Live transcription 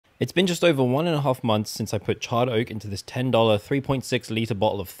It's been just over 1.5 months since I put charred oak into this $10 3.6 litre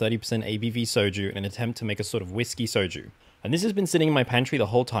bottle of 30% ABV soju in an attempt to make a sort of whiskey soju. And this has been sitting in my pantry the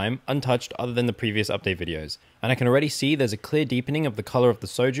whole time, untouched other than the previous update videos. And I can already see there's a clear deepening of the colour of the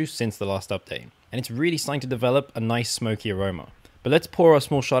soju since the last update. And it's really starting to develop a nice smoky aroma. But let's pour a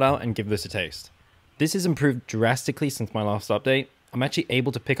small shot out and give this a taste. This has improved drastically since my last update. I'm actually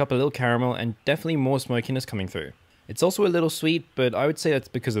able to pick up a little caramel and definitely more smokiness coming through. It's also a little sweet, but I would say that's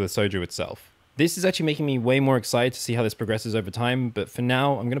because of the soju itself. This is actually making me way more excited to see how this progresses over time, but for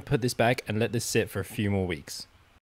now, I'm going to put this back and let this sit for a few more weeks.